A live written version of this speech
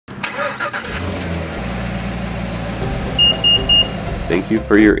Thank you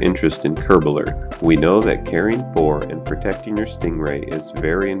for your interest in Curb Alert. We know that caring for and protecting your Stingray is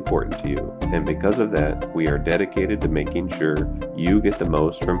very important to you, and because of that, we are dedicated to making sure you get the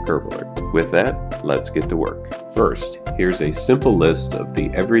most from Curb Alert. With that, let's get to work. First, here's a simple list of the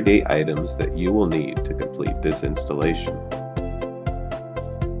everyday items that you will need to complete this installation.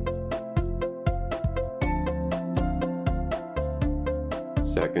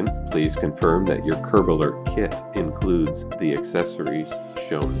 Second, please confirm that your Curb Alert kit includes the accessories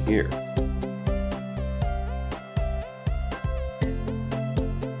shown here.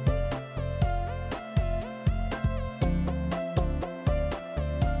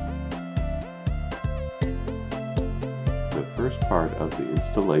 The first part of the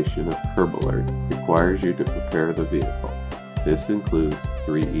installation of Curb Alert requires you to prepare the vehicle. This includes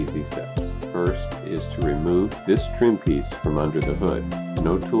 3 easy steps. First is to remove this trim piece from under the hood.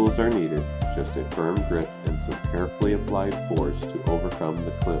 No tools are needed, just a firm grip and some carefully applied force to overcome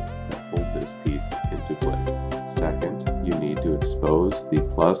the clips that hold this piece into place. Second, you need to expose the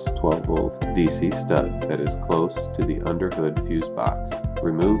plus 12 volt DC stud that is close to the underhood fuse box.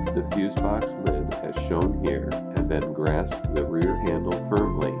 Remove the fuse box lid as shown here and then grasp the rear handle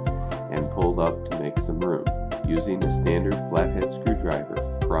firmly and pull up to make some room. Using a standard flathead screwdriver,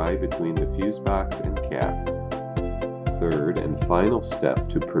 pry between the fuse box and cap. Third and final step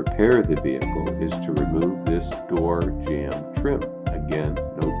to prepare the vehicle is to remove this door jamb trim. Again,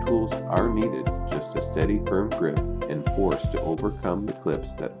 no tools are needed, just a steady firm grip and force to overcome the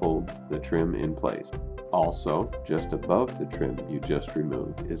clips that hold the trim in place. Also, just above the trim you just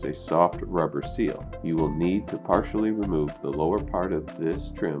removed is a soft rubber seal. You will need to partially remove the lower part of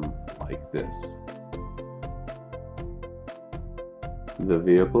this trim like this. The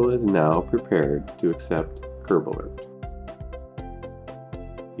vehicle is now prepared to accept Curb Alert.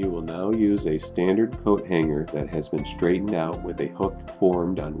 You will now use a standard coat hanger that has been straightened out with a hook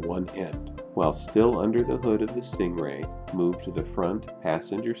formed on one end. While still under the hood of the Stingray, move to the front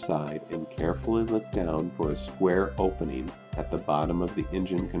passenger side and carefully look down for a square opening at the bottom of the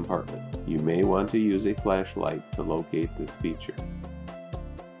engine compartment. You may want to use a flashlight to locate this feature.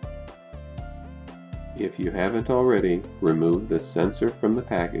 If you haven't already, remove the sensor from the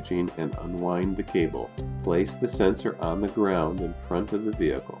packaging and unwind the cable. Place the sensor on the ground in front of the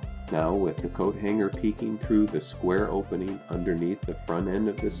vehicle. Now, with the coat hanger peeking through the square opening underneath the front end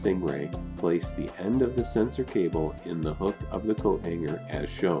of the Stingray, place the end of the sensor cable in the hook of the coat hanger as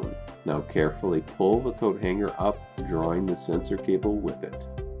shown. Now carefully pull the coat hanger up, drawing the sensor cable with it.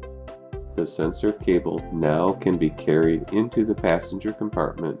 The sensor cable now can be carried into the passenger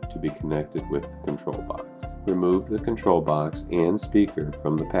compartment to be connected with the control box. Remove the control box and speaker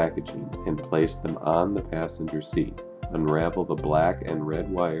from the packaging and place them on the passenger seat. Unravel the black and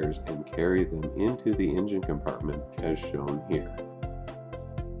red wires and carry them into the engine compartment as shown here.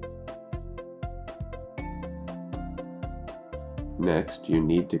 Next, you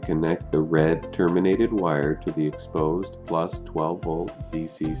need to connect the red terminated wire to the exposed plus 12 volt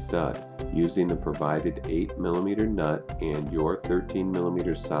DC stud. Using the provided 8mm nut and your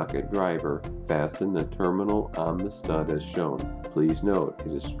 13mm socket driver, fasten the terminal on the stud as shown. Please note,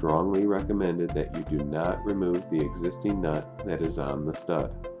 it is strongly recommended that you do not remove the existing nut that is on the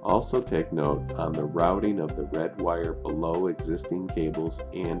stud. Also take note on the routing of the red wire below existing cables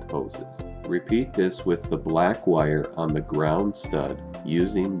and hoses. Repeat this with the black wire on the ground stud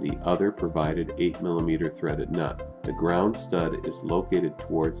using the other provided 8mm threaded nut. The ground stud is located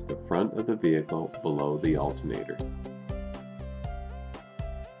towards the front of the vehicle below the alternator.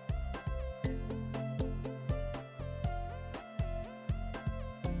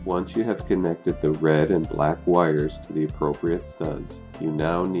 Once you have connected the red and black wires to the appropriate studs, you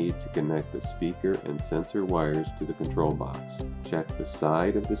now need to connect the speaker and sensor wires to the control box. Check the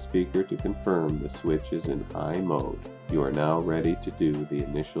side of the speaker to confirm the switch is in high mode. You are now ready to do the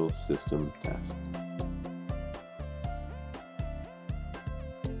initial system test.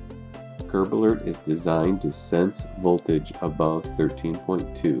 Curb Alert is designed to sense voltage above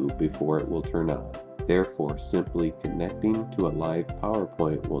 13.2 before it will turn on. Therefore, simply connecting to a live power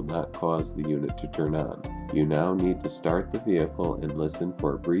point will not cause the unit to turn on. You now need to start the vehicle and listen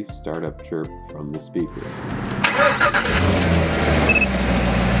for a brief startup chirp from the speaker.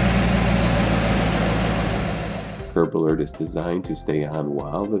 Curb Alert is designed to stay on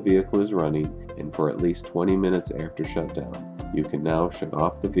while the vehicle is running and for at least 20 minutes after shutdown. You can now shut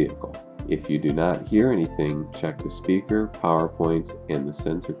off the vehicle. If you do not hear anything, check the speaker, power points, and the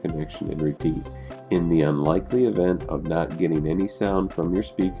sensor connection and repeat. In the unlikely event of not getting any sound from your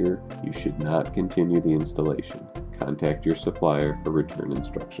speaker, you should not continue the installation. Contact your supplier for return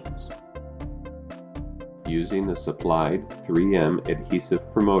instructions. Using the supplied 3M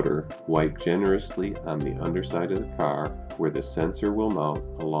adhesive promoter, wipe generously on the underside of the car where the sensor will mount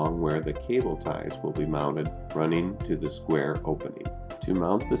along where the cable ties will be mounted running to the square opening. To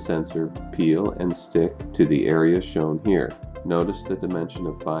mount the sensor, peel and stick to the area shown here. Notice the dimension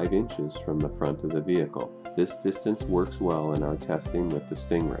of 5 inches from the front of the vehicle. This distance works well in our testing with the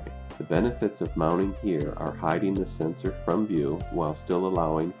Stingray. The benefits of mounting here are hiding the sensor from view while still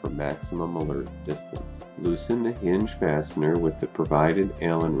allowing for maximum alert distance. Loosen the hinge fastener with the provided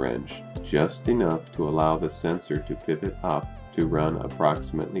Allen wrench, just enough to allow the sensor to pivot up to run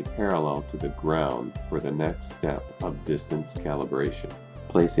approximately parallel to the ground for the next step of distance calibration.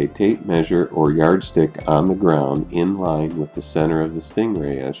 Place a tape measure or yardstick on the ground in line with the center of the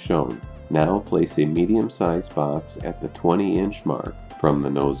Stingray as shown. Now place a medium-sized box at the 20-inch mark from the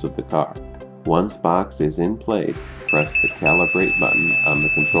nose of the car. Once box is in place, press the calibrate button on the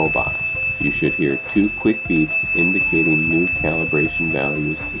control box. You should hear 2 quick beeps indicating new calibration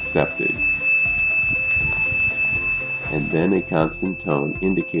values accepted, and then a constant tone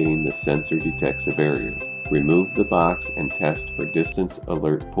indicating the sensor detects a barrier. Remove the box and test for distance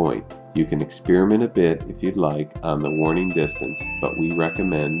alert point. You can experiment a bit if you'd like on the warning distance, but we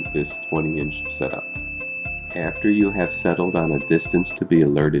recommend this 20-inch setup. After you have settled on a distance to be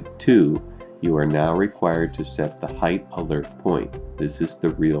alerted to, you are now required to set the height alert point. This is the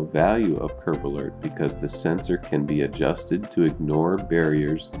real value of curb alert because the sensor can be adjusted to ignore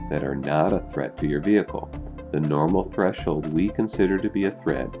barriers that are not a threat to your vehicle. The normal threshold we consider to be a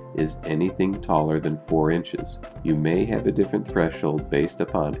threat is anything taller than 4 inches. You may have a different threshold based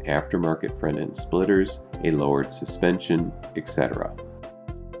upon aftermarket front end splitters, a lowered suspension, etc.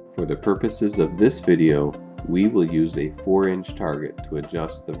 For the purposes of this video, we will use a 4-inch target to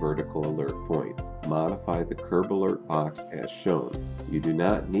adjust the vertical alert point. Modify the curb alert box as shown. You do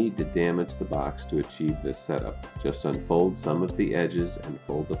not need to damage the box to achieve this setup. Just unfold some of the edges and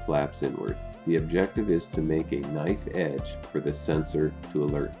fold the flaps inward. The objective is to make a knife edge for the sensor to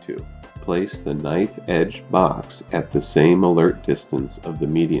alert to. Place the knife edge box at the same alert distance of the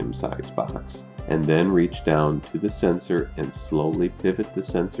medium-sized box, and then reach down to the sensor and slowly pivot the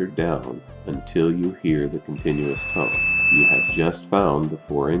sensor down until you hear the continuous tone. You have just found the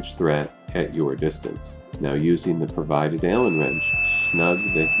 4-inch threat at your distance. Now using the provided Allen wrench, snug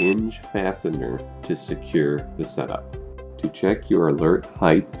the hinge fastener to secure the setup. To check your alert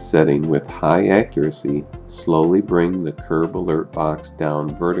height setting with high accuracy, slowly bring the curb alert box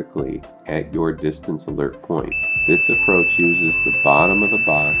down vertically at your distance alert point. This approach uses the bottom of the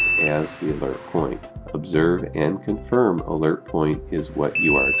box as the alert point. Observe and confirm alert point is what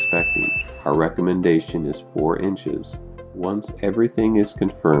you are expecting. Our recommendation is 4 inches. Once everything is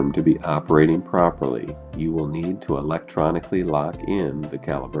confirmed to be operating properly, you will need to electronically lock in the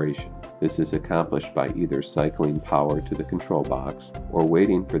calibration. This is accomplished by either cycling power to the control box or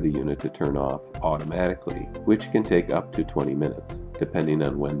waiting for the unit to turn off automatically, which can take up to 20 minutes, depending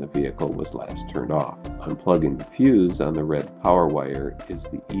on when the vehicle was last turned off. Unplugging the fuse on the red power wire is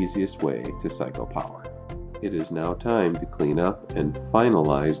the easiest way to cycle power. It is now time to clean up and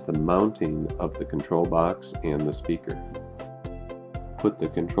finalize the mounting of the control box and the speaker. Put the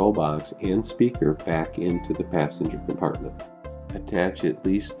control box and speaker back into the passenger compartment. Attach at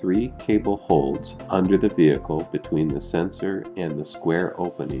least 3 cable holds under the vehicle between the sensor and the square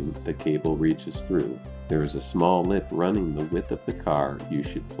opening the cable reaches through. There is a small lip running the width of the car you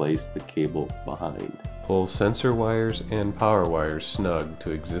should place the cable behind. Pull sensor wires and power wires snug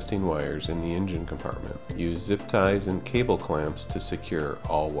to existing wires in the engine compartment. Use zip ties and cable clamps to secure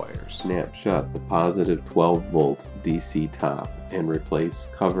all wires. Snap shut the positive 12-volt DC top and replace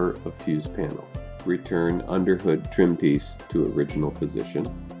cover of fuse panel. Return underhood trim piece to original position.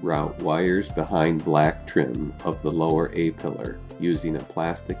 Route wires behind black trim of the lower A-pillar using a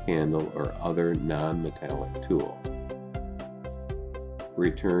plastic handle or other non-metallic tool.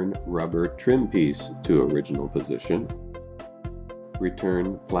 Return rubber trim piece to original position.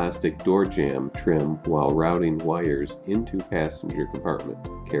 Return plastic door jamb trim while routing wires into passenger compartment.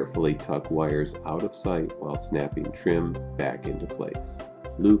 Carefully tuck wires out of sight while snapping trim back into place.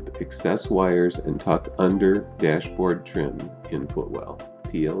 Loop excess wires and tuck under dashboard trim in footwell.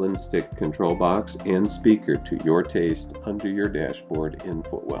 Peel and stick control box and speaker to your taste under your dashboard in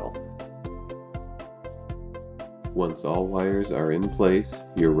footwell. Once all wires are in place,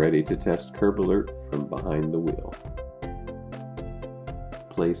 you're ready to test curb alert from behind the wheel.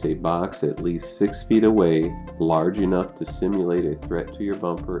 Place a box at least 6 feet away, large enough to simulate a threat to your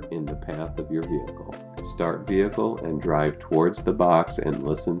bumper in the path of your vehicle. Start vehicle and drive towards the box and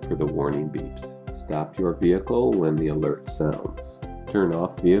listen for the warning beeps. Stop your vehicle when the alert sounds. Turn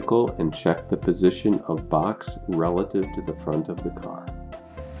off vehicle and check the position of box relative to the front of the car.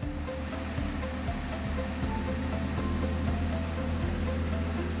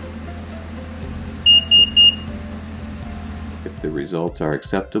 If the results are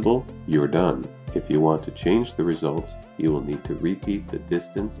acceptable, you're done. If you want to change the results, you will need to repeat the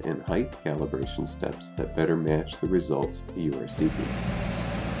distance and height calibration steps that better match the results you are seeking.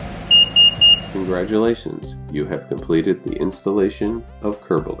 Congratulations, you have completed the installation of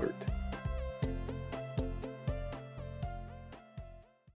Curb Alert.